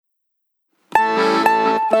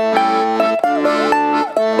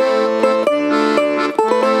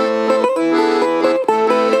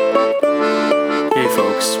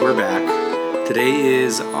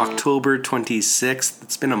is October 26th.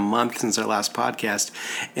 It's been a month since our last podcast.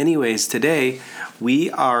 Anyways, today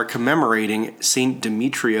we are commemorating Saint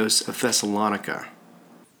Demetrios of Thessalonica.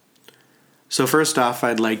 So first off,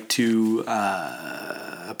 I'd like to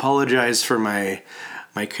apologize for my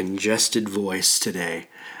congested voice today.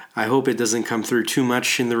 I hope it doesn't come through too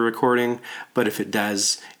much in the recording, but if it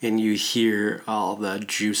does and you hear all the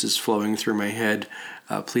juices flowing through my head,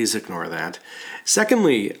 please ignore that.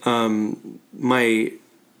 Secondly,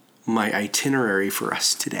 my itinerary for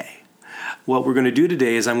us today. What we're going to do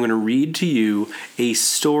today is I'm going to read to you a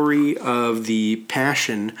story of the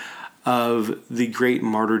passion of the great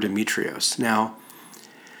martyr Demetrios. Now,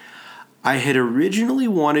 I had originally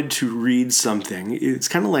wanted to read something. It's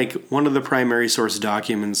kind of like one of the primary source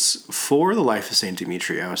documents for the life of St.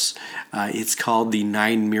 Demetrios. It's called the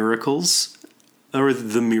Nine Miracles, or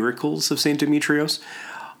the Miracles of St. Demetrios.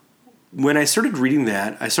 When I started reading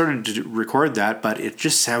that, I started to record that, but it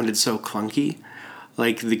just sounded so clunky.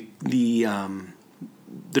 Like the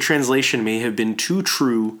translation may have been too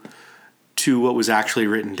true to what was actually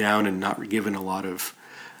written down and not given a lot of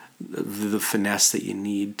the finesse that you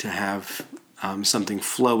need to have something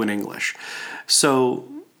flow in English. So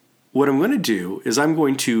what I'm going to do is I'm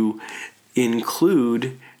going to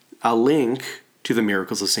include a link to the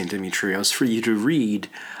Miracles of St. Demetrios for you to read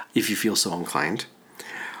if you feel so inclined.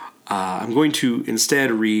 I'm going to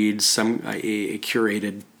instead read a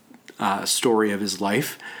curated story of his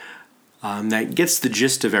life that gets the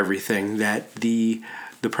gist of everything that the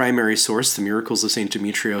primary source, the Miracles of St.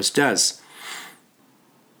 Demetrios, does.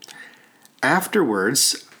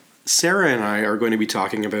 Afterwards, Sarah and I are going to be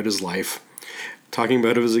talking about his life, talking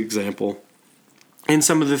about his example, and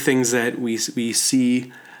some of the things that we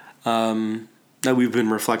see that we've been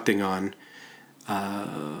reflecting on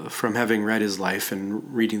from having read his life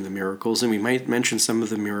and reading the miracles. And we might mention some of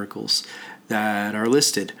the miracles that are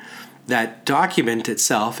listed. That document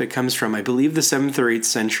itself, it comes from, I believe, the 7th or 8th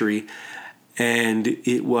century, and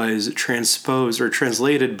it was transposed or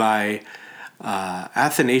translated by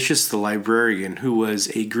Athanasius the librarian, who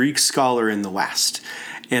was a Greek scholar in the West,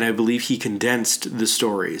 and I believe he condensed the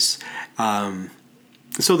stories.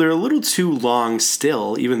 So they're a little too long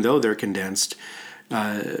still, even though they're condensed,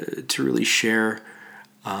 to really share.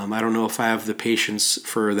 I don't know if I have the patience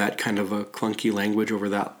for that kind of a clunky language over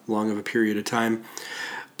that long of a period of time,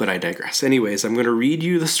 but I digress. Anyways, I'm going to read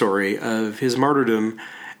you the story of his martyrdom,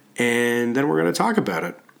 and then we're going to talk about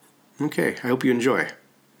it. Okay, I hope you enjoy.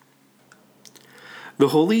 The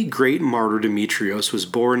holy great martyr Demetrios was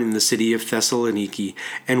born in the city of Thessaloniki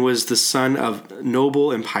and was the son of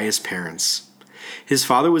noble and pious parents. His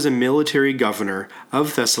father was a military governor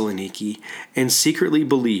of Thessaloniki and secretly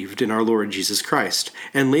believed in our Lord Jesus Christ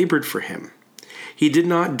and labored for him. He did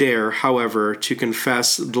not dare, however, to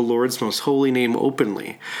confess the Lord's most holy name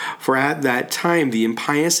openly, for at that time the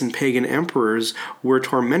impious and pagan emperors were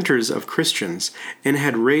tormentors of Christians and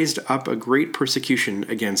had raised up a great persecution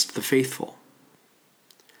against the faithful.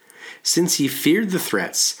 Since he feared the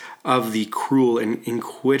threats of the cruel and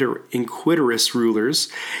inquisitorious rulers,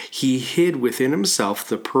 he hid within himself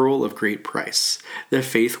the pearl of great price, the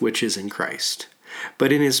faith which is in Christ.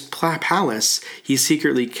 But in his palace he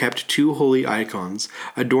secretly kept 2 holy icons,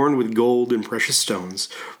 adorned with gold and precious stones,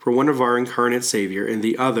 for one of our incarnate Savior and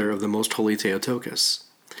the other of the most holy Theotokos.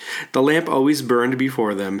 The lamp always burned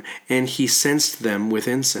before them, and he censed them with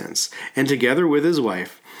incense, and together with his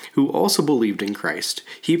wife, who also believed in Christ,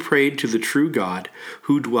 he prayed to the true God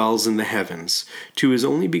who dwells in the heavens, to his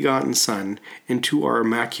only begotten Son, and to our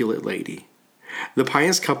Immaculate Lady. The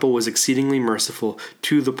pious couple was exceedingly merciful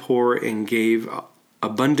to the poor and gave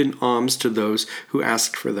abundant alms to those who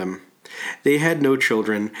asked for them. They had no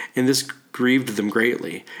children, and this grieved them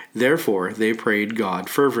greatly. Therefore they prayed God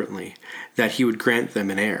fervently that he would grant them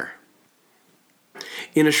an heir.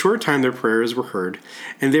 In a short time their prayers were heard,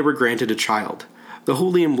 and they were granted a child, the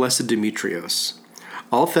holy and blessed Demetrios.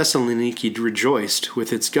 All Thessaloniki rejoiced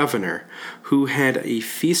with its governor, who had a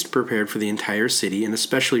feast prepared for the entire city, and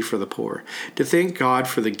especially for the poor, to thank God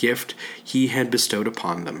for the gift he had bestowed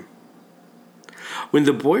upon them. When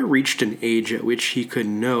the boy reached an age at which he could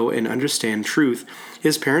know and understand truth,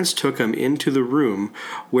 his parents took him into the room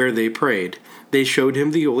where they prayed. They showed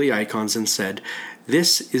him the holy icons and said,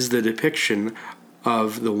 "This is the depiction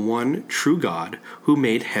of the one true God who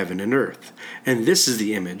made heaven and earth, and this is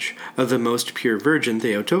the image of the most pure Virgin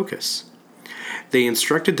Theotokos." They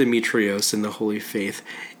instructed Demetrios in the holy faith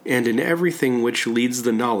and in everything which leads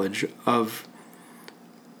the knowledge of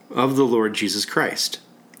the Lord Jesus Christ.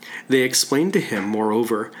 They explained to him,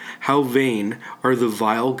 moreover, how vain are the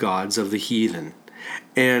vile gods of the heathen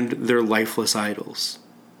and their lifeless idols.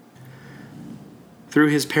 Through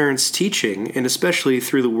his parents' teaching, and especially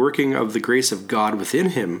through the working of the grace of God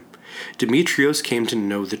within him, Demetrios came to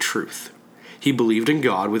know the truth. He believed in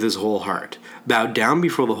God with his whole heart, bowed down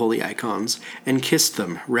before the holy icons, and kissed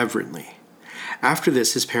them reverently. After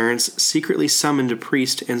this, his parents secretly summoned a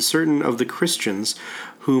priest and certain of the Christians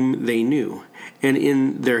whom they knew, and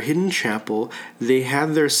in their hidden chapel they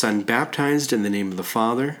had their son baptized in the name of the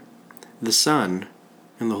Father, the Son,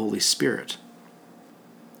 and the Holy Spirit.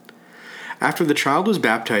 After the child was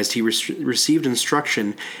baptized, he received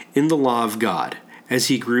instruction in the law of God. As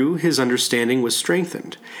he grew, his understanding was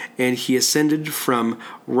strengthened, and he ascended from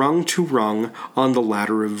rung to rung on the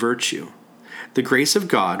ladder of virtue. The grace of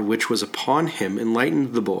God which was upon him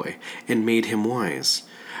enlightened the boy, and made him wise.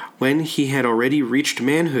 When he had already reached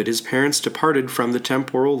manhood, his parents departed from the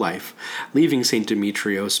temporal life, leaving St.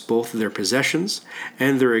 Demetrios both their possessions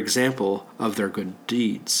and their example of their good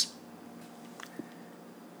deeds.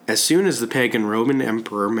 As soon as the pagan Roman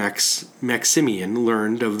Emperor Maximian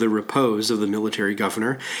learned of the repose of the military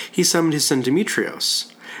governor, he summoned his son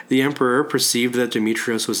Demetrios. The emperor perceived that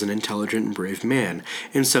Demetrios was an intelligent and brave man,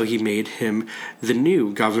 and so he made him the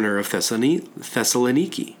new governor of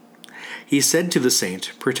Thessaloniki. He said to the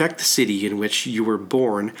saint, "Protect the city in which you were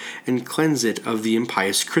born, and cleanse it of the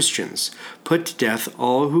impious Christians. Put to death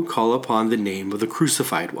all who call upon the name of the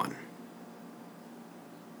crucified one."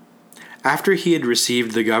 After he had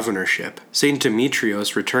received the governorship, St.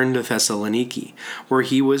 Demetrios returned to Thessaloniki, where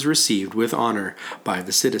he was received with honor by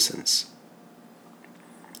the citizens.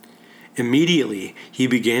 Immediately he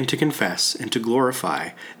began to confess and to glorify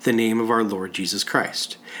the name of our Lord Jesus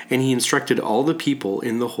Christ, and he instructed all the people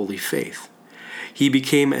in the holy faith. He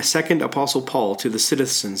became a second Apostle Paul to the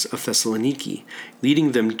citizens of Thessaloniki,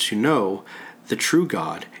 leading them to know the true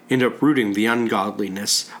God and uprooting the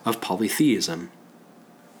ungodliness of polytheism.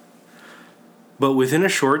 But within a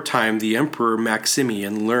short time the Emperor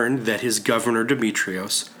Maximian learned that his governor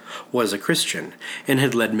Demetrios was a Christian, and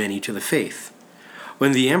had led many to the faith.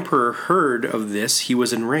 When the emperor heard of this, he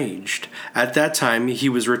was enraged. At that time he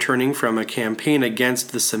was returning from a campaign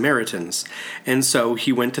against the Samaritans, and so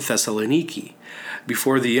he went to Thessaloniki.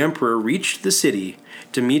 Before the emperor reached the city,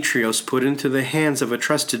 Demetrios put into the hands of a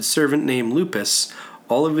trusted servant named Lupus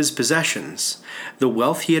all of his possessions, the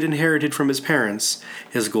wealth he had inherited from his parents,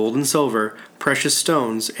 his gold and silver, precious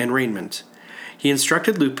stones, and raiment. He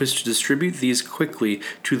instructed Lupus to distribute these quickly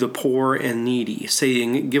to the poor and needy,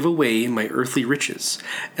 saying, "Give away my earthly riches,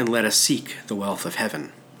 and let us seek the wealth of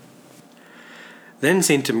heaven." Then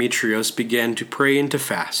St. Demetrios began to pray and to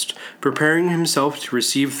fast, preparing himself to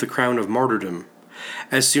receive the crown of martyrdom.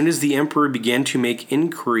 As soon as the emperor began to make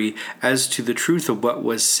inquiry as to the truth of what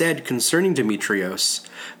was said concerning Demetrios,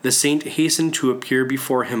 the saint hastened to appear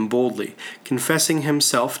before him boldly, confessing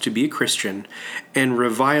himself to be a Christian, and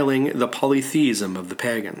reviling the polytheism of the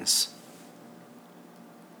pagans.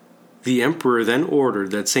 The emperor then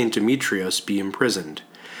ordered that St. Demetrios be imprisoned.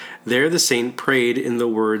 There the saint prayed in the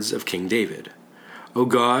words of King David, "O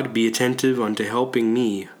God, be attentive unto helping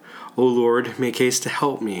me. O Lord, make haste to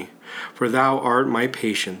help me. For thou art my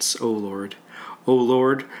patience, O Lord. O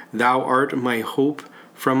Lord, thou art my hope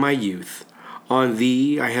from my youth. On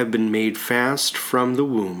thee I have been made fast from the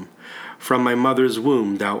womb. From my mother's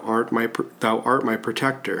womb thou art my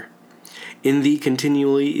protector. In thee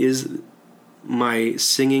continually is my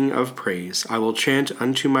singing of praise. I will chant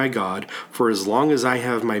unto my God for as long as I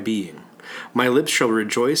have my being. My lips shall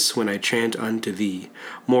rejoice when I chant unto thee.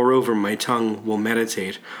 Moreover, my tongue will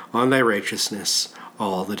meditate on thy righteousness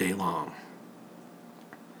all the day long."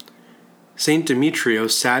 St.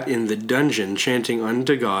 Demetrios sat in the dungeon chanting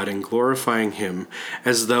unto God and glorifying him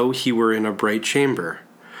as though he were in a bright chamber.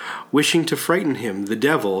 Wishing to frighten him, the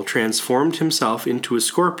devil transformed himself into a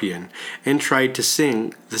scorpion and tried to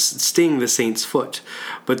sting the saint's foot.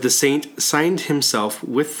 But the saint signed himself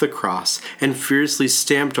with the cross and fiercely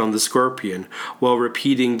stamped on the scorpion while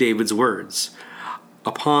repeating David's words,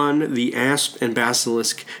 "Upon the asp and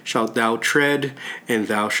basilisk shalt thou tread, and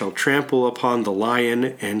thou shalt trample upon the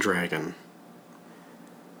lion and dragon."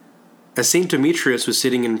 As St. Demetrios was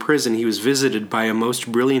sitting in prison, he was visited by a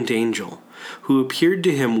most brilliant angel, who appeared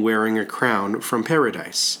to him wearing a crown from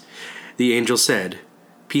paradise. The angel said,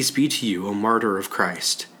 "Peace be to you, O martyr of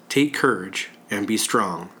Christ. Take courage and be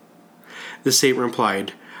strong." The saint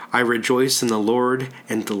replied, "I rejoice in the Lord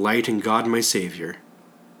and delight in God my Savior."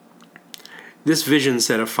 This vision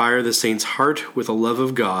set afire the saint's heart with a love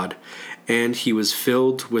of God, and he was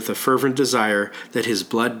filled with a fervent desire that his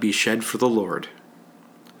blood be shed for the Lord.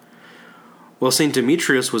 While St.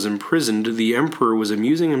 Demetrios was imprisoned, the emperor was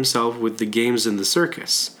amusing himself with the games in the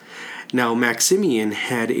circus. Now Maximian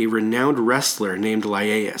had a renowned wrestler named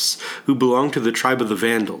Laius, who belonged to the tribe of the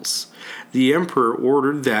Vandals. The emperor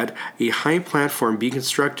ordered that a high platform be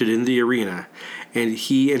constructed in the arena, and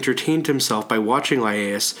he entertained himself by watching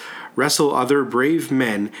Laius wrestle other brave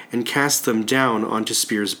men and cast them down onto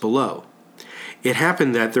spears below. It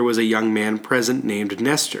happened that there was a young man present named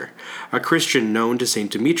Nestor, a Christian known to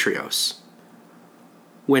St. Demetrios.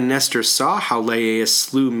 When Nestor saw how Laius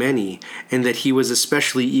slew many, and that he was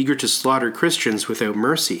especially eager to slaughter Christians without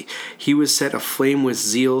mercy, he was set aflame with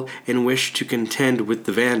zeal and wished to contend with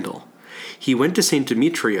the Vandal. He went to St.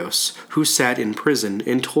 Demetrios, who sat in prison,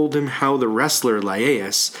 and told him how the wrestler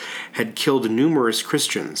Laius had killed numerous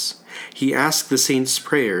Christians. He asked the saint's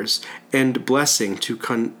prayers and blessing to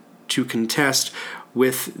contest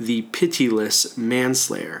with the pitiless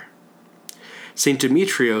manslayer. St.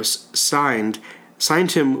 Demetrios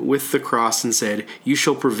signed him with the cross and said, "You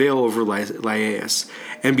shall prevail over Laius,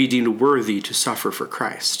 and be deemed worthy to suffer for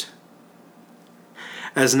Christ."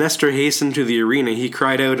 As Nestor hastened to the arena, he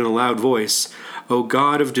cried out in a loud voice, "O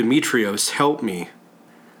God of Demetrios, help me!"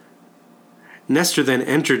 Nestor then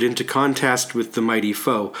entered into contest with the mighty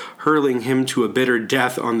foe, hurling him to a bitter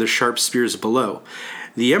death on the sharp spears below.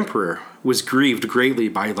 The emperor was grieved greatly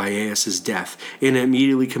by Laius' death, and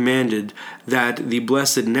immediately commanded that the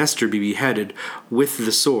blessed Nestor be beheaded with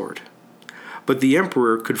the sword. But the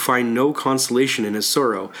emperor could find no consolation in his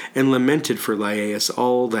sorrow, and lamented for Laius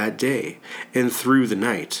all that day, and through the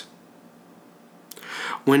night.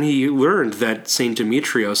 When he learned that St.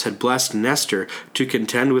 Demetrios had blessed Nestor to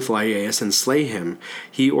contend with Laius and slay him,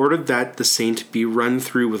 he ordered that the saint be run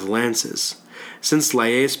through with lances. Since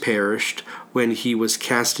Laius perished when he was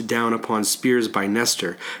cast down upon spears by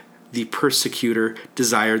Nestor, the persecutor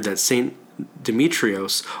desired that St.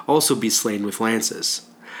 Demetrios also be slain with lances.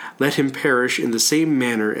 "Let him perish in the same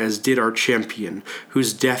manner as did our champion,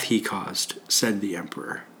 whose death he caused," said the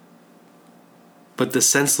emperor. But the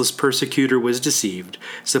senseless persecutor was deceived,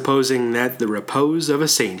 supposing that the repose of a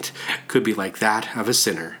saint could be like that of a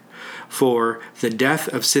sinner. For the death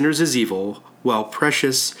of sinners is evil, while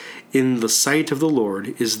precious in the sight of the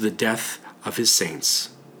Lord is the death of his saints.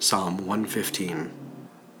 Psalm 115.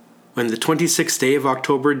 When the 26th day of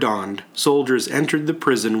October dawned, soldiers entered the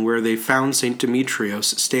prison where they found St.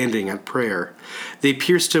 Demetrios standing at prayer. They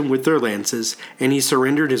pierced him with their lances, and he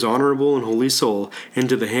surrendered his honorable and holy soul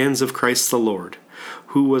into the hands of Christ the Lord,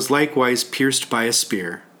 who was likewise pierced by a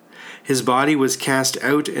spear. His body was cast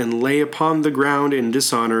out and lay upon the ground in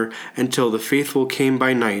dishonor until the faithful came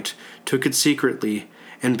by night, took it secretly,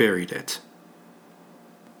 and buried it.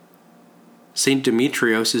 St.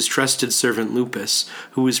 Demetrios' trusted servant Lupus,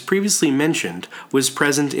 who was previously mentioned, was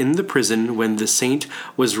present in the prison when the saint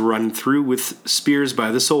was run through with spears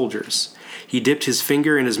by the soldiers. He dipped his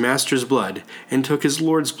finger in his master's blood, and took his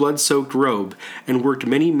Lord's blood-soaked robe, and worked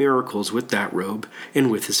many miracles with that robe,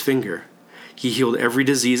 and with his finger. He healed every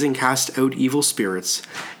disease and cast out evil spirits,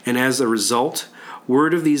 and as a result,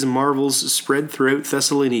 word of these marvels spread throughout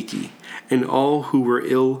Thessaloniki, and all who were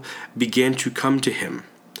ill began to come to him.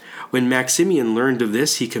 When Maximian learned of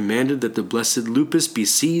this, he commanded that the blessed Lupus be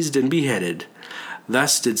seized and beheaded.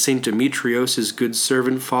 Thus did St. Demetrios' good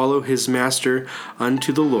servant follow his master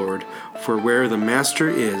unto the Lord, for where the master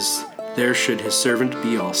is, there should his servant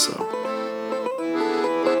be also.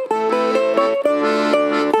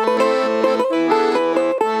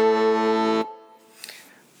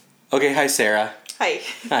 Okay, hi Sarah. Hi.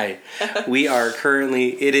 Hi.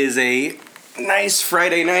 It is a nice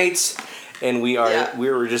Friday night, and we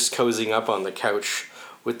were just cozying up on the couch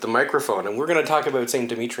with the microphone, and we're going to talk about St.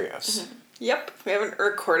 Demetrios. Mm-hmm. Yep, we haven't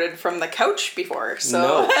recorded from the couch before,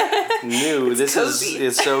 so... No, it's cozy.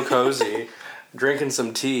 It's so cozy. Drinking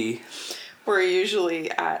some tea. We're usually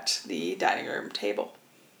at the dining room table.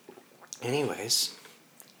 Anyways,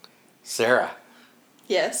 Sarah.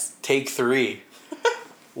 Yes? Take 3.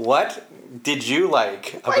 What did you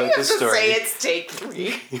like about the story? Why do you have to say it's take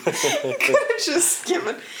 3? You could have just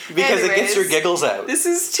given... Because it gets your giggles out. This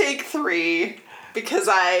is take 3, because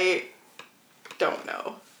I don't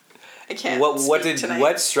know. I can't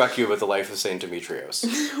What struck you about the life of St. Demetrios?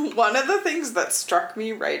 One of the things that struck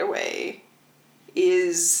me right away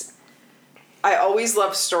is I always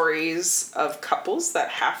love stories of couples that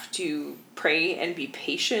have to pray and be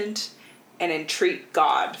patient and entreat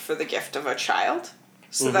God for the gift of a child.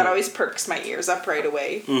 So that always perks my ears up right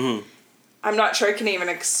away. Mm-hmm. I'm not sure I can even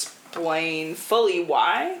explain fully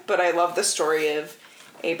why, but I love the story of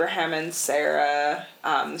Abraham and Sarah,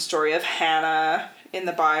 the story of Hannah in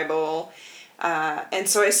the Bible. And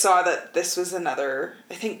so I saw that this was another,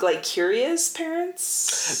 I think, Glycuria's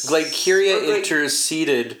parents? Glycuria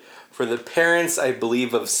interceded for for the parents, I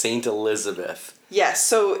believe, of Saint Elizabeth. Yes,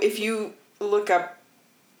 so if you look up...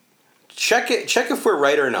 Check if we're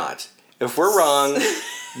right or not. If we're wrong,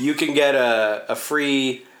 you can get a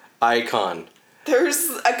free icon. There's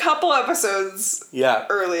a couple episodes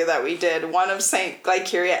earlier that we did. One of Saint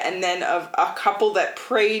Glyceria, and then of a couple that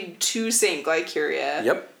prayed to Saint Glyceria.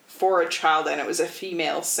 Yep. For a child, and it was a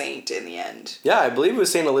female saint in the end. Yeah, I believe it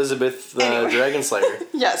was Saint Elizabeth, the Dragon Slayer.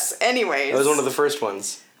 Yes, anyways. That was one of the first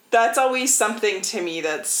ones. That's always something to me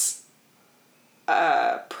that's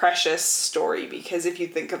a precious story, because if you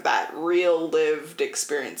think of that real lived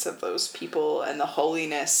experience of those people and the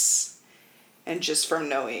holiness, and just from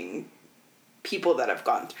knowing people that have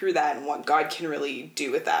gone through that and what God can really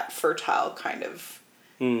do with that fertile kind of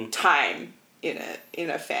time in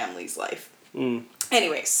a family's life.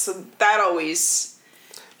 Anyways, so that always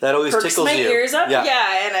perks tickles my you. Ears up.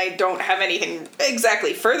 Yeah, and I don't have anything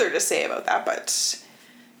exactly further to say about that, but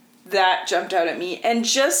that jumped out at me. And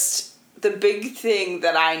just the big thing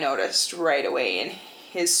that I noticed right away in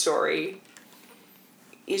his story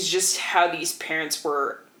is just how these parents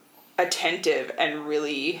were attentive and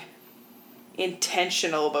really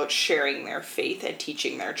intentional about sharing their faith and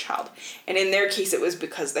teaching their child. And in their case, it was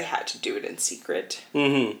because they had to do it in secret.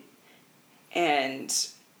 Mm-hmm.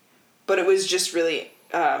 But it was just really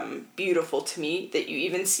beautiful to me that you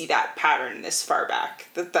even see that pattern this far back.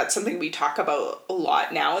 That's something we talk about a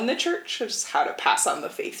lot now in the church, is how to pass on the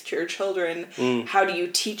faith to your children. How do you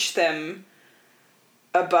teach them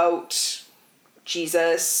about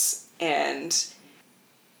Jesus? And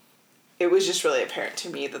it was just really apparent to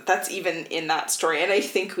me that that's even in that story. And I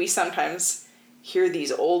think we sometimes hear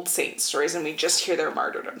these old saint stories and we just hear their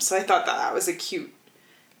martyrdom. So I thought that was a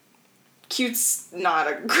cute's not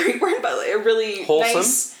a great word, but a really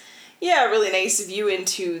wholesome? really nice view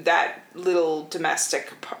into that little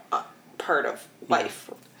domestic part of life.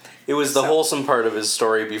 It was the wholesome part of his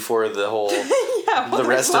story before the whole the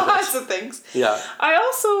rest of it. Lots of things. Yeah. I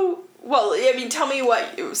also, tell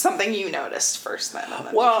me something you noticed first then. And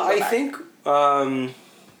then I think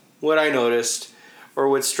what I noticed, or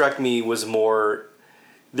what struck me, was more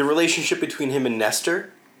the relationship between him and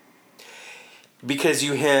Nestor. Because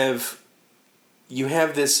you have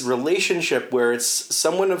this relationship where it's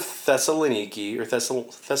someone of Thessaloniki, or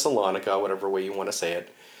Thessalonica, whatever way you want to say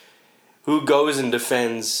it, who goes and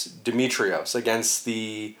defends Demetrios against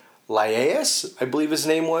the Laius, I believe his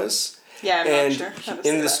name was. Yeah, I'm not sure how to say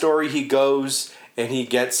in the story, he goes and he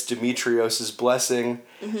gets Demetrios' blessing,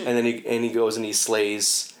 and then he goes and he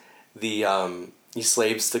slays the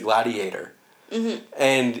gladiator.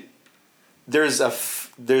 And I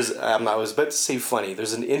was about to say funny.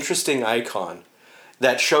 There's an interesting icon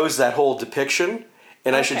that shows that whole depiction,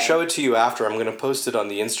 and I should show it to you after. I'm going to post it on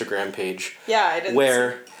the Instagram page. Yeah, I didn't.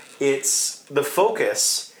 Where the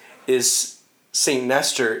focus is Saint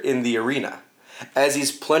Nestor in the arena as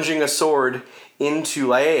he's plunging a sword into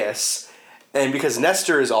Laius, and because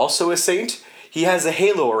Nestor is also a saint, he has a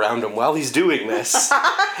halo around him while he's doing this.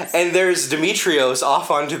 And there's Demetrios off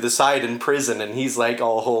onto the side in prison, and he's like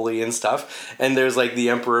all holy and stuff. And there's like the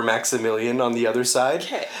Emperor Maximilian on the other side.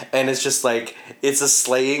 Okay. And it's just like, it's a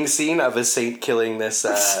slaying scene of a saint killing this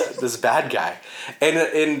this bad guy.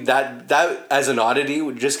 And that as an oddity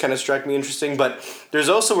would just kind of struck me interesting. But there's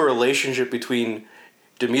also a relationship between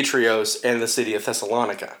Demetrios and the city of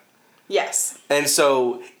Thessalonica. Yes. And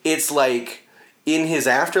so it's like, in his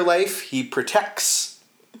afterlife, he protects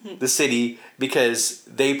the city because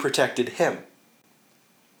they protected him.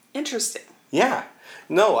 Interesting. Yeah.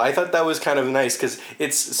 No, I thought that was kind of nice because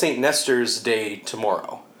it's St. Nestor's Day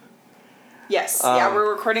tomorrow. Yes. We're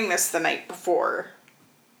recording this the night before.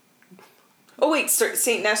 Oh, wait,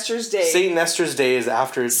 St. Nestor's Day. St. Nestor's Day is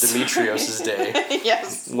after Demetrios' day.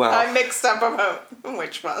 Yes. Wow. I'm mixed up about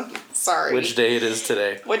which one. Sorry. Which day it is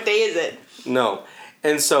today. What day is it? No.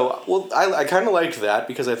 And so, I kind of liked that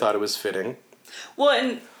because I thought it was fitting. Well,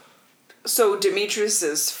 and so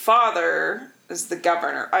Demetrius' father is the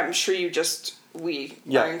governor. I'm sure we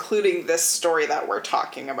are including this story that we're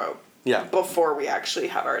talking about before we actually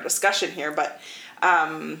have our discussion here, but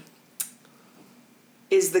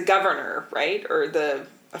is the governor, right? Or the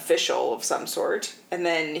official of some sort. And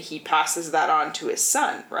then he passes that on to his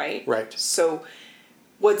son, right? Right. So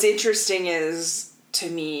what's interesting is, to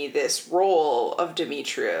me, this role of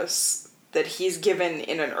Demetrius that he's given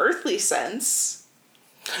in an earthly sense.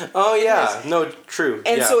 Oh, yeah. No, true.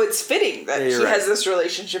 And so it's fitting that he right. has this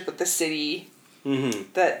relationship with the city,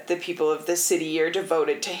 that the people of the city are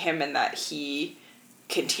devoted to him, and that he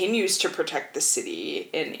continues to protect the city.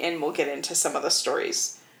 And we'll get into some of the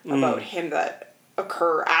stories about him that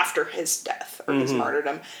occur after his death or his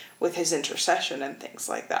martyrdom with his intercession and things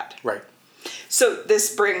like that. Right. So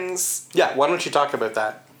this brings... Yeah, why don't you talk about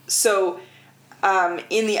that? So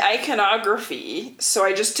in the iconography, so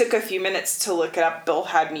I just took a few minutes to look it up. Bill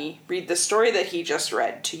had me read the story that he just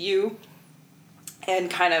read to you and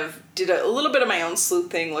kind of did a little bit of my own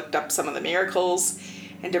sleuthing, looked up some of the miracles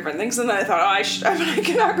and different things, and then I thought, I'm an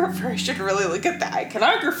iconographer. I should really look at the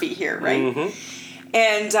iconography here, right? Mm-hmm.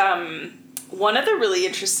 And one of the really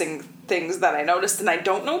interesting things that I noticed, and I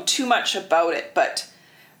don't know too much about it, but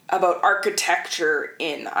about architecture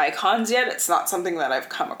in icons yet. It's not something that I've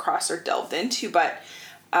come across or delved into, but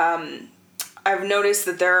I've noticed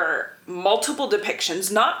that there are multiple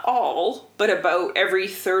depictions, not all, but about every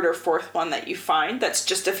third or fourth one that you find that's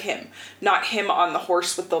just of him. Not him on the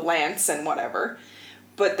horse with the lance and whatever.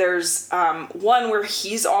 But there's one where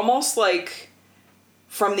he's almost like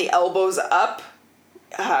from the elbows up,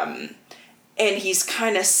 and he's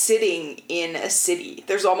kind of sitting in a city.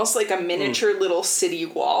 There's almost like a miniature little city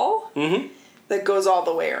wall that goes all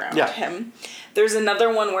the way around him. There's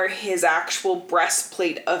another one where his actual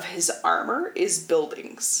breastplate of his armor is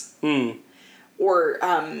buildings. Or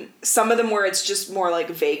some of them where it's just more like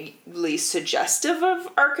vaguely suggestive of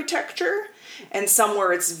architecture, and some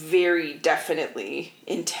where it's very definitely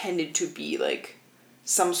intended to be like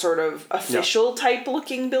some sort of official type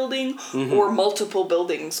looking building, or multiple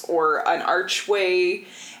buildings, or an archway.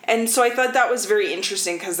 And so I thought that was very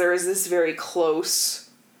interesting because there is this very close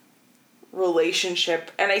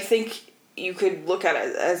relationship, and I think you could look at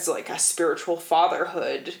it as like a spiritual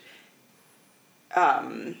fatherhood,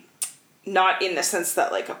 not in the sense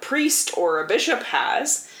that like a priest or a bishop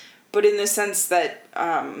has, but in the sense that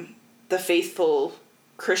the faithful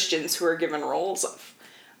Christians who are given roles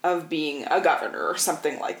of being a governor or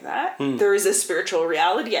something like that. There is a spiritual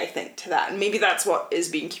reality, I think, to that. And maybe that's what is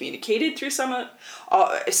being communicated through some of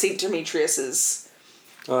St. Demetrius's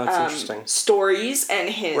stories and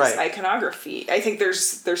his iconography. I think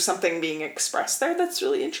there's something being expressed there that's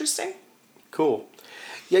really interesting. Cool.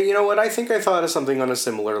 Yeah, you know what? I think I thought of something on a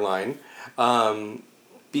similar line,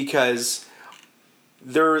 because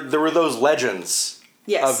there were those legends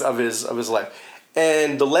of his life.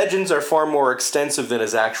 And the legends are far more extensive than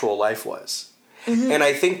his actual life was. And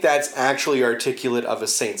I think that's actually articulate of a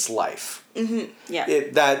saint's life.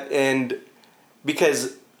 Yeah.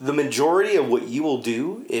 Because the majority of what you will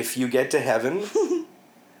do if you get to heaven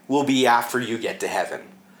will be after you get to heaven.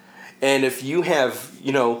 And if you have,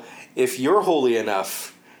 if you're holy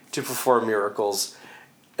enough to perform miracles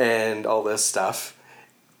and all this stuff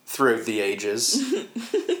throughout the ages,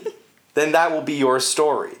 then that will be your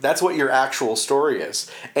story. That's what your actual story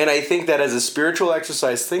is. And I think that as a spiritual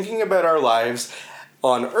exercise, thinking about our lives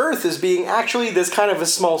on Earth as being actually this kind of a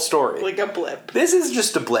small story. Like a blip. This is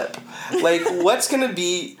just a blip. Like, what's going to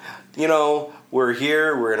be, we're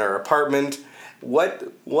here, we're in our apartment.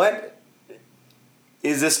 What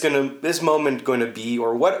is this moment going to be,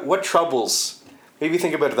 or what troubles? Maybe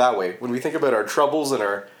think about it that way. When we think about our troubles and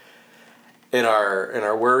our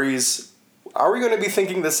worries, are we going to be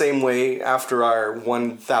thinking the same way after our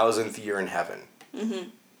 1,000th year in heaven?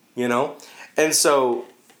 And so,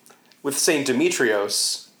 with St.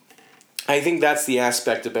 Demetrios, I think that's the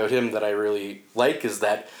aspect about him that I really like, is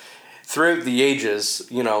that throughout the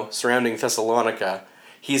ages, surrounding Thessalonica,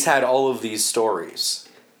 he's had all of these stories.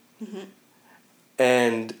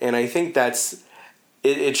 And I think that's,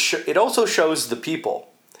 it also shows the people.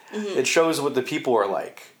 It shows what the people are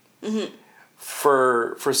like.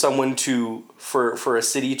 For someone for a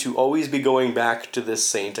city to always be going back to this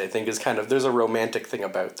saint, I think is there's a romantic thing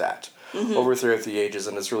about that over throughout the ages,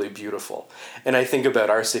 and it's really beautiful. And I think about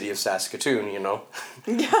our city of Saskatoon,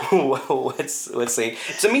 what's Saint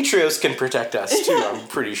Demetrios can protect us too, I'm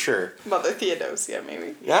pretty sure. Mother Theodosia,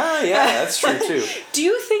 maybe. Yeah, that's true too. Do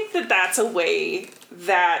you think that that's a way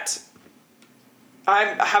that,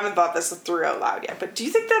 I haven't thought this through out loud yet, but do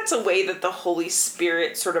you think that's a way that the Holy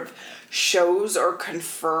Spirit sort of shows or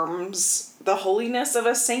confirms the holiness of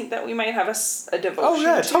a saint that we might have a devotion to? Oh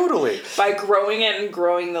yeah, totally. By growing it and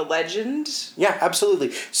growing the legend? Yeah,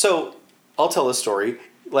 absolutely. So, I'll tell a story.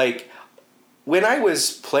 Like, when I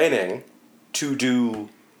was planning to do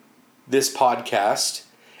this podcast,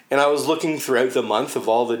 and I was looking throughout the month of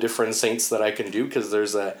all the different saints that I can do, because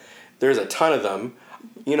there's a ton of them,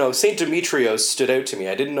 St. Demetrios stood out to me.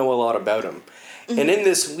 I didn't know a lot about him. And in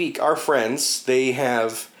this week, our friends, they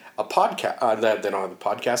have a podcast. They don't have a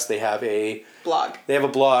podcast. They have a blog. They have a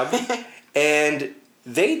blog. And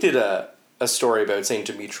they did a story about St.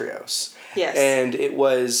 Demetrios. Yes. And it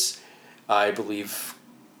was, I believe,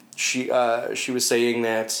 she was saying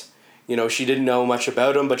that, she didn't know much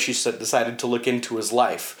about him, but she decided to look into his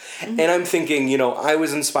life. And I'm thinking, I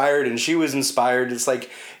was inspired and she was inspired. It's like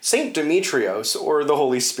Saint Demetrios or the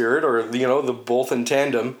Holy Spirit or, the both in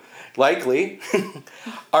tandem, likely,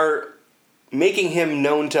 are making him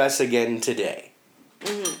known to us again today.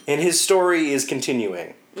 And his story is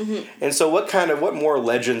continuing. And so what more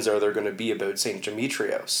legends are there going to be about Saint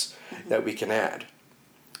Demetrios that we can add?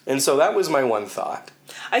 And so that was my one thought.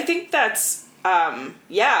 I think that's,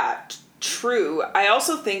 true. I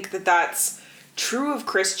also think that that's true of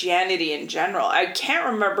Christianity in general. I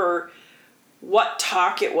can't remember what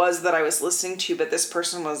talk it was that I was listening to, but this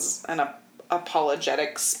person was an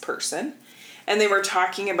apologetics person. And they were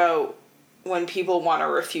talking about when people want to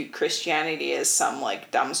refute Christianity as some,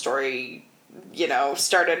 dumb story,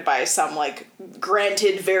 started by some,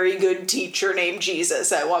 granted very good teacher named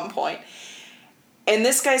Jesus at one point. And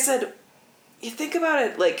this guy said, you think about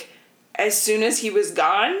it, as soon as he was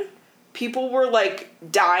gone, people were,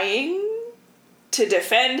 dying to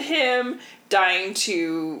defend him, dying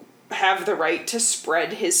to have the right to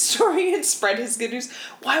spread his story and spread his good news.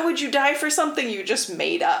 Why would you die for something you just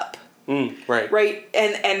made up? Right. Right?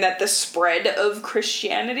 And that the spread of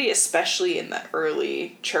Christianity, especially in the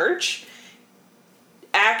early church,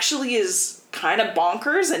 actually is kind of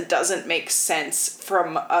bonkers and doesn't make sense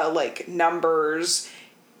from a numbers,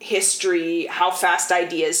 history, how fast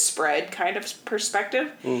ideas spread kind of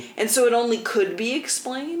perspective. And so it only could be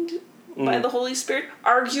explained by the Holy Spirit,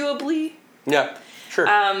 arguably. Yeah, sure.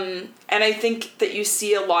 And I think that you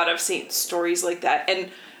see a lot of saint stories like that. And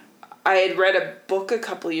I had read a book a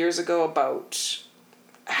couple of years ago about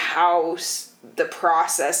how the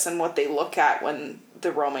process and what they look at when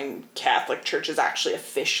the Roman Catholic Church is actually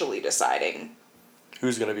officially deciding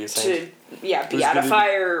who's going to be a saint.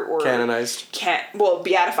 Beatify or canonized.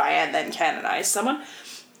 Beatify and then canonize someone.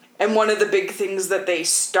 And one of the big things that they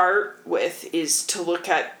start with is to look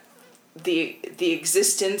at the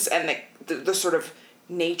existence and the sort of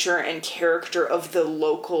nature and character of the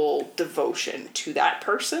local devotion to that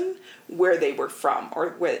person, where they were from, or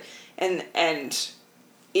where, and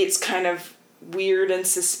it's kind of weird and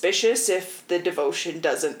suspicious if the devotion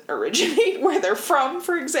doesn't originate where they're from,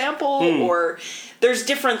 for example, or there's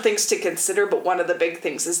different things to consider, but one of the big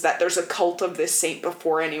things is that there's a cult of this saint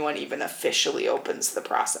before anyone even officially opens the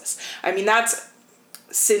process. I mean, that's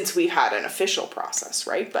since we had an official process,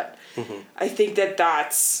 right? But I think that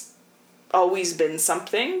that's always been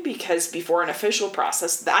something, because before an official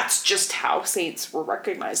process, that's just how saints were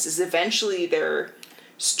recognized, is eventually their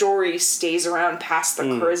story stays around past the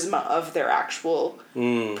charisma of their actual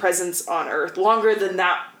presence on earth longer than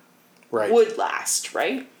that would last,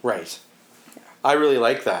 right? Right. I really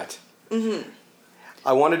like that.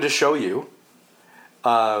 I wanted to show you.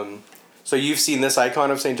 So you've seen this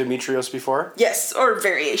icon of Saint Demetrios before? Yes, or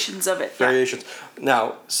variations of it. Variations. Yeah.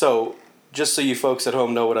 Now, so just so you folks at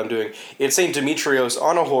home know what I'm doing, it's Saint Demetrios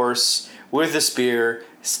on a horse with a spear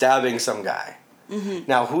stabbing some guy.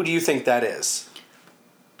 Now, who do you think that is?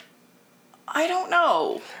 I don't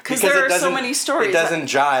know, because there are so many stories. It doesn't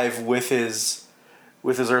jive with his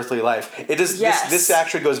earthly life. It does. This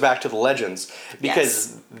actually goes back to the legends,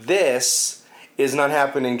 because this is not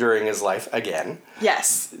happening during his life again.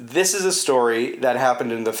 Yes. This is a story that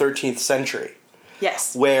happened in the 13th century.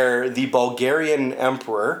 Yes. Where the Bulgarian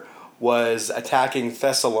emperor was attacking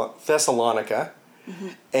Thessalonica,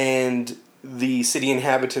 and the city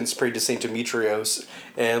inhabitants prayed to Saint Demetrios,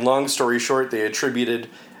 and long story short, they attributed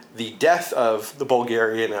the death of the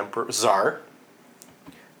Bulgarian emperor Tsar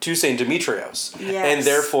to Saint Demetrios. Yes. And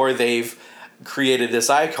therefore they've created this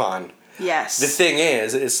icon. Yes. The thing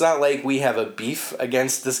is, it's not like we have a beef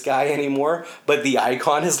against this guy anymore, but the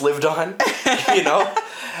icon has lived on,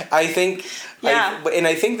 I think,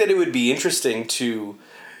 I think that it would be interesting to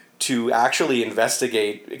actually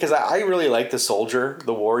investigate, because I really like the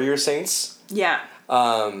warrior saints. Yeah.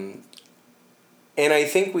 And I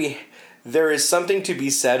think there is something to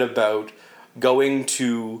be said about going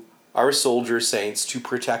to our soldier saints to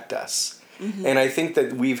protect us. And I think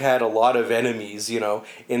that we've had a lot of enemies,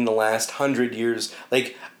 in the last 100 years.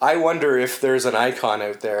 I wonder if there's an icon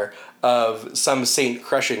out there of some saint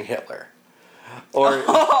crushing Hitler. Or,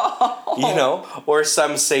 or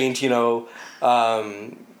some saint, or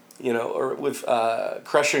with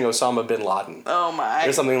crushing Osama bin Laden. Oh my.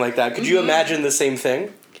 Or something like that. Could you imagine the same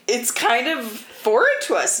thing? It's kind of foreign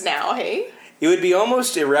to us now, hey? It would be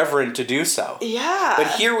almost irreverent to do so. Yeah.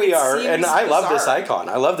 But here we are, and I love this bizarre.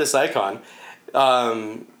 icon.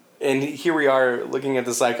 And here we are looking at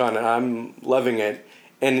this icon, and I'm loving it.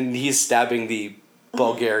 And he's stabbing the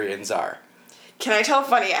Bulgarian Tsar. Can I tell a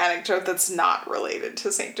funny anecdote that's not related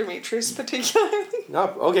to St. Demetrius particularly? No,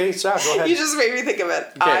 okay, so go ahead. You just made me think of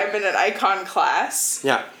it. Okay. I'm in an icon class.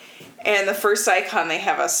 Yeah. And the first icon they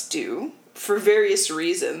have us do, for various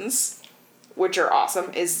reasons, which are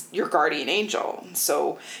awesome, is your guardian angel.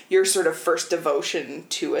 So your sort of first devotion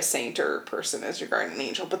to a saint or person is your guardian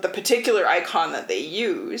angel. But the particular icon that they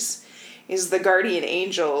use is the guardian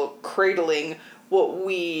angel cradling what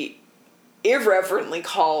we irreverently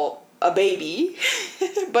call a baby,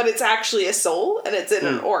 but it's actually a soul, and it's in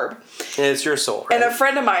an orb. And it's your soul, right? And a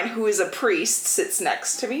friend of mine who is a priest sits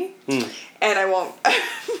next to me, and I won't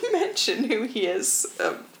mention who he is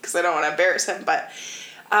because I don't want to embarrass him, but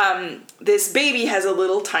this baby has a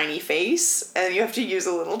little tiny face, and you have to use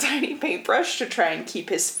a little tiny paintbrush to try and keep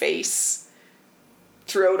his face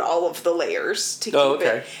throughout all of the layers to keep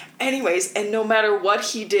it. Anyways, and no matter what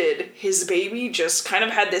he did, his baby just kind of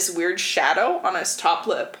had this weird shadow on his top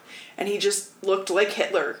lip, and he just looked like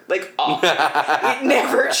Hitler. Like, it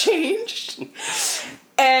never changed.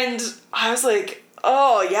 And I was like,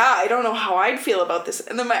 oh yeah, I don't know how I'd feel about this.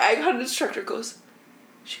 And then my icon instructor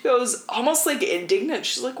she goes almost like indignant.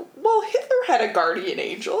 She's like, well, Hitler had a guardian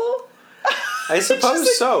angel. I suppose like,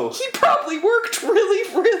 so. He probably worked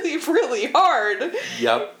really, really, really hard.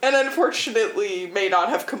 Yep. And unfortunately may not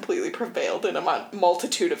have completely prevailed in a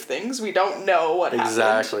multitude of things. We don't know what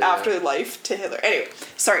happened after life to Hitler. Anyway,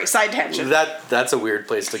 sorry, side tangent. That's a weird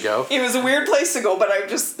place to go. It was a weird place to go, but I'm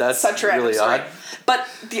just That's such a random really story. odd. But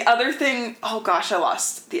the other thing, oh gosh, I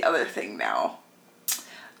lost the other thing now.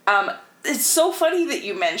 It's so funny that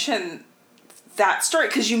you mentioned that story,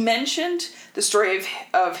 because you mentioned the story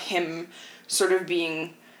of him sort of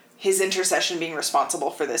being, his intercession being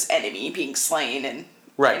responsible for this enemy being slain and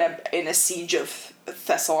in a siege of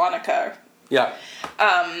Thessalonica. Yeah.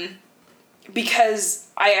 Because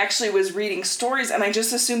I actually was reading stories, and I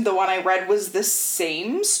just assumed the one I read was the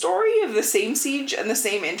same story of the same siege and the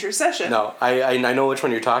same intercession. No, I know which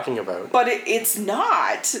one you're talking about. But it's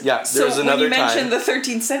not. Yeah, there's another time. When you mentioned the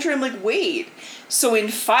 13th century, I'm like, wait. So in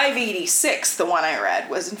 586, the one I read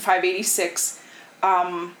was in 586,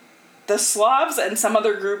 the Slavs and some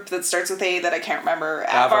other group that starts with A that I can't remember,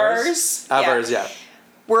 Avars. Yeah.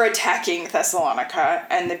 Were attacking Thessalonica,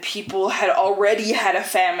 and the people had already had a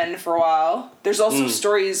famine for a while. There's also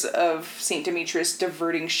stories of St. Demetrius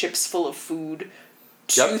diverting ships full of food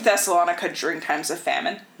to Thessalonica during times of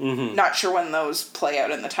famine. Mm-hmm. Not sure when those play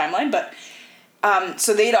out in the timeline, but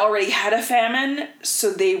so they'd already had a famine,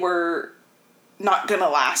 so they were not going to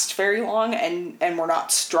last very long and were not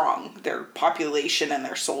strong, their population and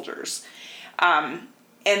their soldiers.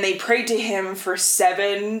 And they prayed to him for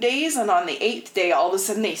 7 days, and on the 8th day, all of a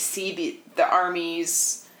sudden they see the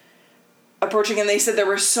armies approaching, and they said there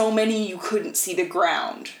were so many you couldn't see the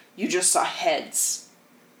ground. You just saw heads,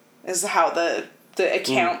 is how the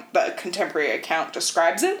account, the contemporary account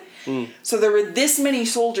describes it. So there were this many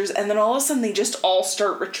soldiers, and then all of a sudden they just all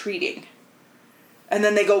start retreating. And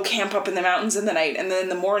then they go camp up in the mountains in the night, and then in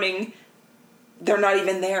the morning, they're not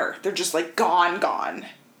even there. They're just like gone.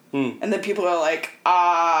 And then people are like,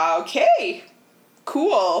 okay,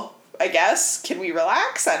 cool, I guess. Can we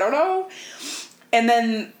relax? I don't know. And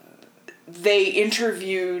then they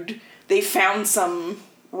found some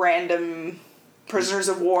random prisoners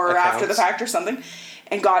of war after the fact or something,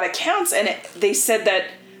 and got accounts, and they said that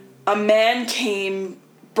a man came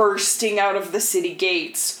bursting out of the city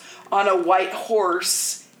gates on a white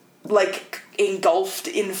horse, like engulfed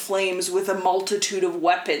in flames with a multitude of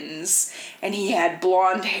weapons, and he had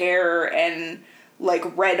blonde hair and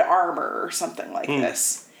like red armor or something like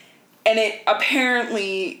this. And it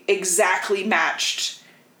apparently exactly matched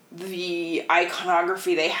the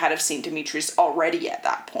iconography they had of St. Demetrius already at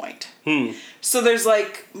that point. So there's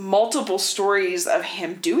like multiple stories of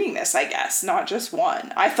him doing this, I guess, not just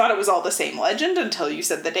one. I thought it was all the same legend until you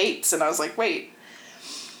said the dates, and I was like, wait.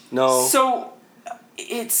 No. So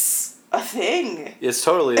it's a thing. It's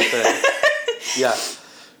totally a thing. Yeah.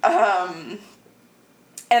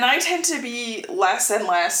 And I tend to be less and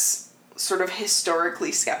less sort of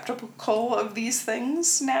historically skeptical of these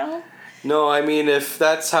things now. No, I mean, if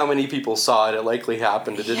that's how many people saw it, it likely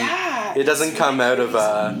happened. It didn't. Yeah, it doesn't come out of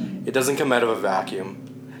a. It doesn't come out of a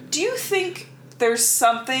vacuum. Do you think there's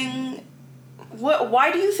something?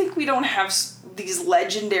 Why do you think we don't have these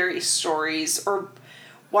legendary stories, or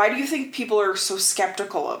why do you think people are so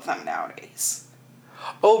skeptical of them nowadays?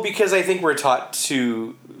 Oh, because I think we're taught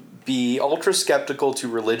to be ultra skeptical to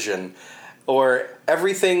religion, or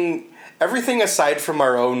everything aside from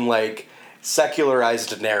our own like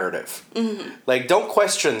secularized narrative. Like, don't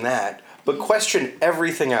question that, but question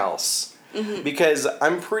everything else. Because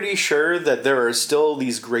I'm pretty sure that there are still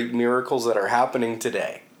these great miracles that are happening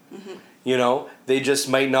today. You know, they just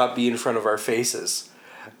might not be in front of our faces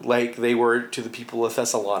like they were to the people of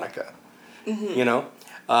Thessalonica. You know?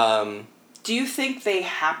 Do you think they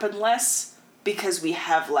happen less because we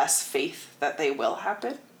have less faith that they will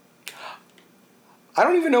happen? I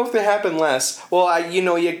don't even know if they happen less. Well, I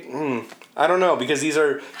don't know, because these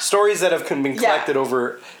are stories that have been collected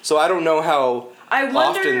over, so I don't know how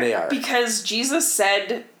often they are. Because Jesus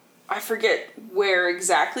said, I forget where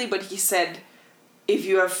exactly, but he said, if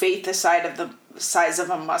you have faith the size of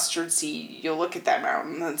a mustard seed, you'll look at that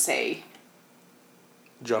mountain and say,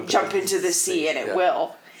 jump into the sea, and it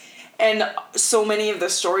will. And so many of the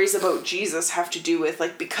stories about Jesus have to do with,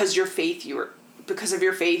 like, because of your faith,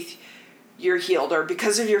 you're healed, or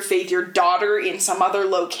because of your faith, your daughter in some other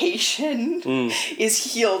location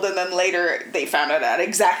is healed, and then later they found out at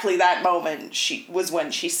exactly that moment when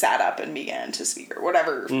she sat up and began to speak, or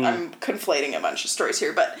whatever. I'm conflating a bunch of stories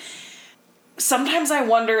here, but sometimes I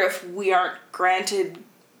wonder if we aren't granted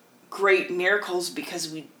great miracles because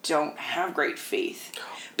we don't have great faith,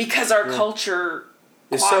 because our culture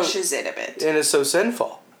quashes it a bit, and it's so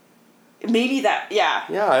sinful. Maybe that, yeah.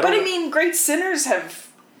 Yeah, I mean, great sinners have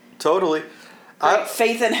totally great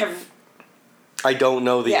faith and have. I don't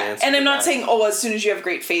know the answer. And I'm not saying, as soon as you have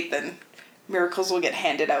great faith, then miracles will get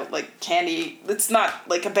handed out like candy. It's not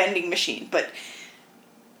like a vending machine, but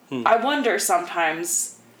I wonder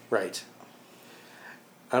sometimes. Right.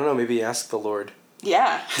 I don't know. Maybe ask the Lord.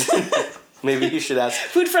 Yeah. Maybe you should ask.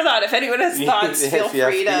 Food for thought. If anyone has thoughts, feel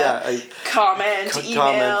free to comment,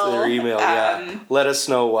 email. Let us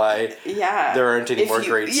know why there aren't any more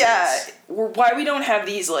great saints. Yeah, why we don't have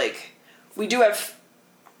these, like, we do have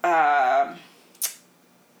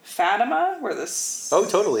Fatima, where this... Oh,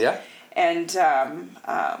 totally, yeah. And,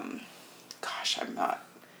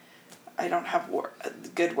 I don't have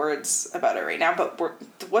good words about it right now, but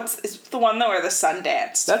is the one though where the sun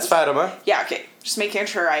danced? That's Fatima. Yeah, okay. Just making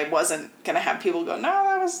sure I wasn't gonna have people go, no,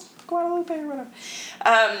 that was Guadalupe or whatever.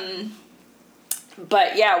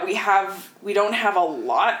 But yeah, we don't have a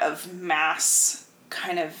lot of mass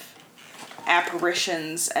kind of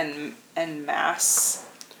apparitions and mass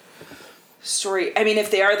story. I mean, if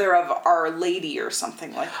they are, they're of Our Lady or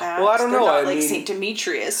something like that. Well, I don't know. Not like St.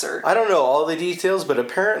 Demetrius or... I don't know all the details, but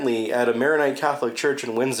apparently at a Maronite Catholic church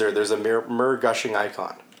in Windsor, there's a myrrh gushing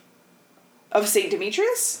icon. Of St.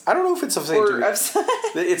 Demetrius? I don't know if it's of St. Demetrius.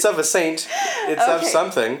 It's of a saint. It's of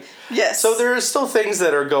something. Yes. So there are still things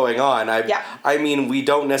that are going on. I mean, we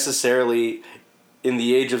don't necessarily, in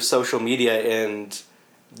the age of social media and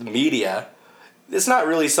the media, it's not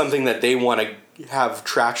really something that they want to have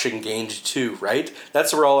traction gained to, right?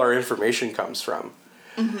 That's where all our information comes from.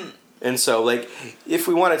 Mm-hmm. And so, like, if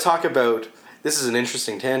we want to talk about... This is an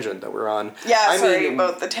interesting tangent that we're on. Yeah,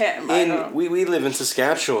 about the tangent. We live in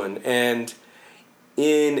Saskatchewan, and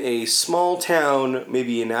in a small town,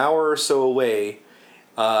 maybe an hour or so away,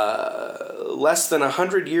 less than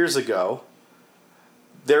 100 years ago,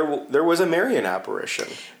 there was a Marian apparition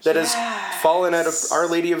that has fallen out of Our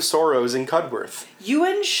Lady of Sorrows in Cudworth. You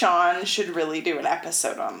and Sean should really do an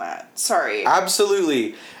episode on that. Sorry.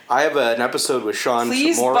 Absolutely. I have an episode with Sean tomorrow.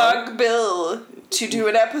 Please bug Bill to do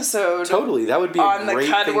an episode. Totally, that would be a great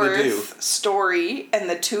thing to do. On the Cudworth story and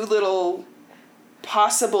the two little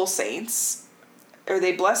possible saints. Are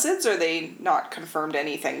they blesseds or are they not confirmed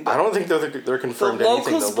anything? I don't think they're confirmed the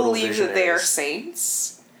anything. The locals believe that they are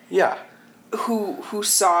saints. Yeah. Who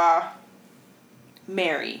saw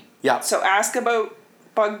Mary. Yeah. So ask about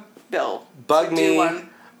Bug Bill. Bug me.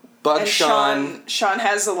 Bug and Sean. Sean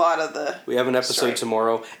has a lot of the... We have an episode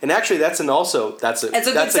tomorrow. And actually, that's a good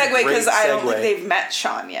segue because I don't think they've met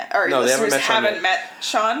Sean yet. Or no, listeners they haven't met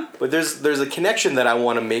Sean. But there's a connection that I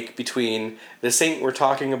want to make between the saint we're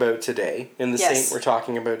talking about today and the saint we're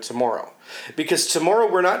talking about tomorrow. Because tomorrow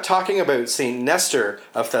we're not talking about Saint Nestor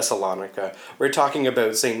of Thessalonica. We're talking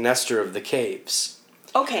about Saint Nestor of the Caves.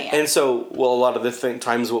 Okay. And so, a lot of the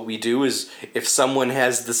times what we do is, if someone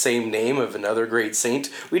has the same name of another great saint,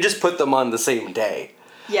 we just put them on the same day.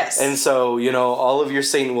 Yes. And so, all of your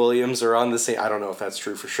Saint Williams are on the same... I don't know if that's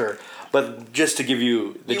true for sure. But just to give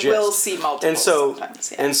you the gist. You will see multiple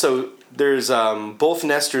sometimes, yeah. And so, there's... both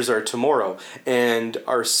Nestors are tomorrow. And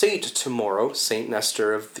our saint tomorrow, Saint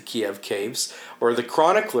Nestor of the Kiev Caves, or the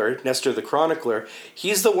chronicler, Nestor the chronicler,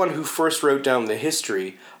 he's the one who first wrote down the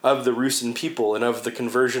history of the Rusin people and of the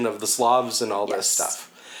conversion of the Slavs and all this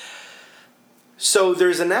stuff. So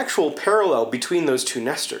there's an actual parallel between those two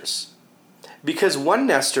Nestors. Because one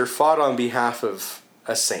Nestor fought on behalf of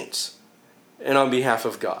a saint and on behalf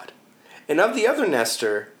of God. And of the other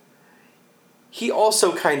Nestor, he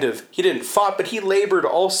also he didn't fought, but he labored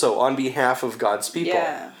also on behalf of God's people.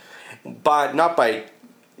 Yeah. But not by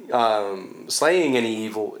slaying any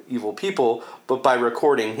evil people, but by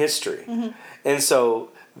recording history. And so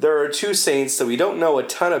there are two saints that we don't know a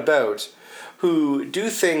ton about who do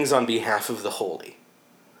things on behalf of the holy.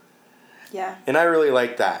 Yeah. And I really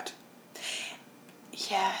like that.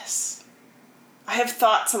 Yes. I have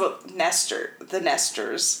thoughts about the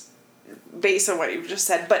Nestors, based on what you've just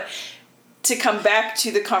said. But to come back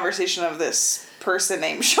to the conversation of this person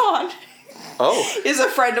named Sean, is a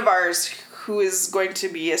friend of ours who is going to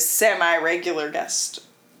be a semi-regular guest.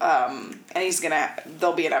 And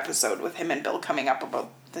there'll be an episode with him and Bill coming up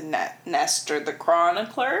about the Nestor the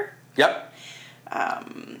Chronicler. Yep.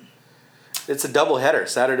 It's a double header,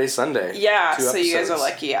 Saturday, Sunday. Yeah, 2 so episodes. you guys are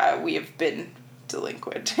lucky. We have been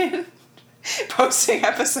delinquent in posting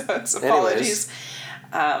episodes. Apologies.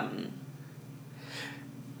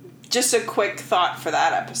 Just a quick thought for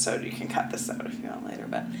that episode. You can cut this out if you want later,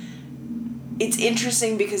 but it's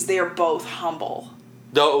interesting because they are both humble.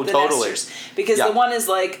 Oh, The totally. Nestors. Because the one is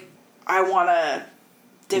like, I want to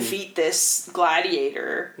defeat this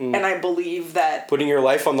gladiator, and I believe that Putting your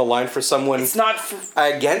life on the line for someone it's not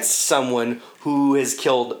against someone who has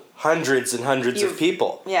killed hundreds and hundreds of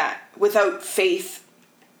people. Yeah, without faith,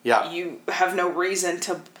 Yeah. you have no reason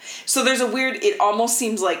to. So there's a weird. It almost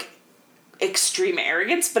seems like extreme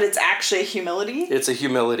arrogance, but it's actually a humility. It's a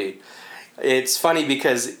humility. It's funny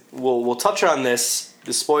because we'll touch on this.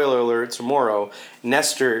 The spoiler alert tomorrow.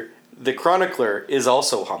 Nestor, the chronicler, is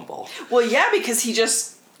also humble. Well, yeah, because he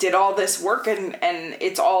just did all this work, and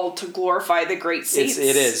it's all to glorify the great saints.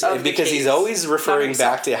 It is of the because he's case, always referring not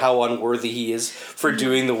back to how unworthy he is for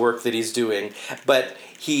doing the work that he's doing, but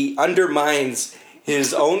he undermines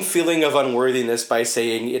his own feeling of unworthiness by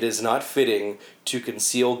saying it is not fitting to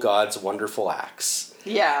conceal God's wonderful acts.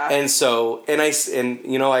 Yeah. And so, I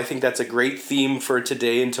think that's a great theme for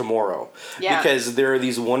today and tomorrow. Yeah. Because there are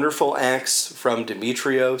these wonderful acts from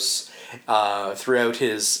Demetrios throughout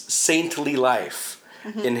his saintly life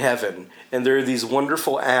in heaven. And there are these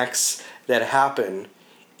wonderful acts that happen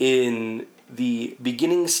in the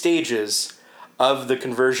beginning stages of the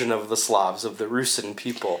conversion of the Slavs, of the Rusin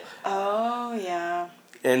people. Oh, yeah.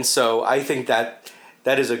 And so I think that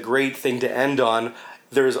is a great thing to end on.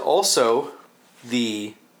 There's also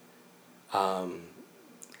the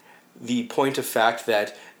point of fact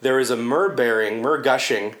that there is a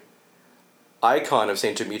myrrh-gushing icon of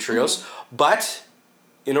St. Demetrios, but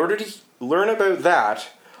in order to learn about that,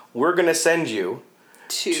 we're going to send you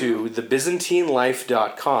to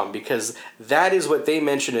thebyzantinelife.com because that is what they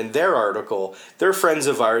mention in their article. They're friends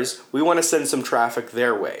of ours. We want to send some traffic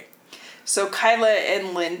their way. So Kyla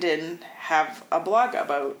and Lyndon have a blog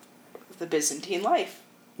about the Byzantine life.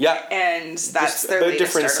 Yeah. And that's their about latest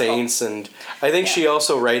different article. saints, and I think she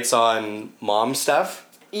also writes on mom stuff.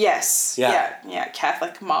 Yes. Yeah. Yeah.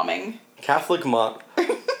 Catholic momming. Catholic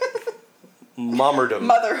mommerdom.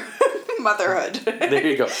 Motherhood. There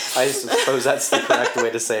you go. I suppose that's the correct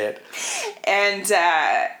way to say it. And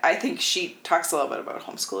I think she talks a little bit about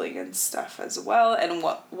homeschooling and stuff as well. And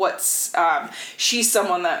what's she's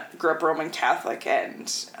someone that grew up Roman Catholic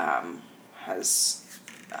and has.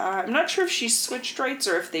 I'm not sure if she switched rites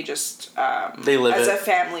or if they just they live as it. a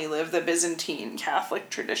family live the Byzantine Catholic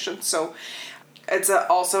tradition. So it's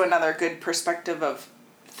also another good perspective of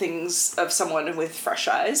things of someone with fresh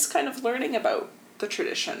eyes, kind of learning about the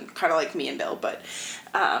tradition, kind of like me and Bill. But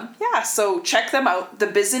so check them out,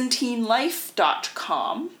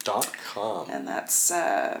 thebyzantinelife.com. And that's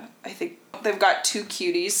I think they've got 2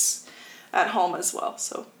 cuties at home as well.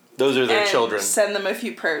 So those are their children. Send them a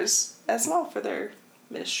few prayers as well for their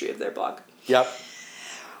ministry of their blog. Yep.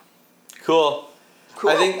 Cool.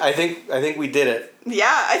 I think we did it.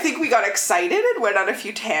 Yeah, I think we got excited and went on a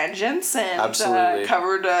few tangents and Absolutely.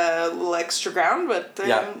 covered a little extra ground. But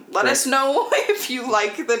let us know if you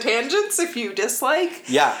like the tangents, if you dislike.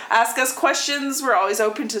 Yeah. Ask us questions. We're always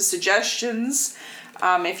open to suggestions.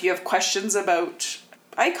 If you have questions about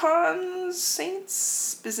icons,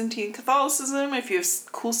 saints, Byzantine Catholicism, if you have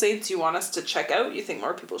cool saints you want us to check out, you think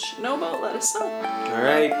more people should know about, let us know. All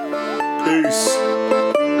right. Peace.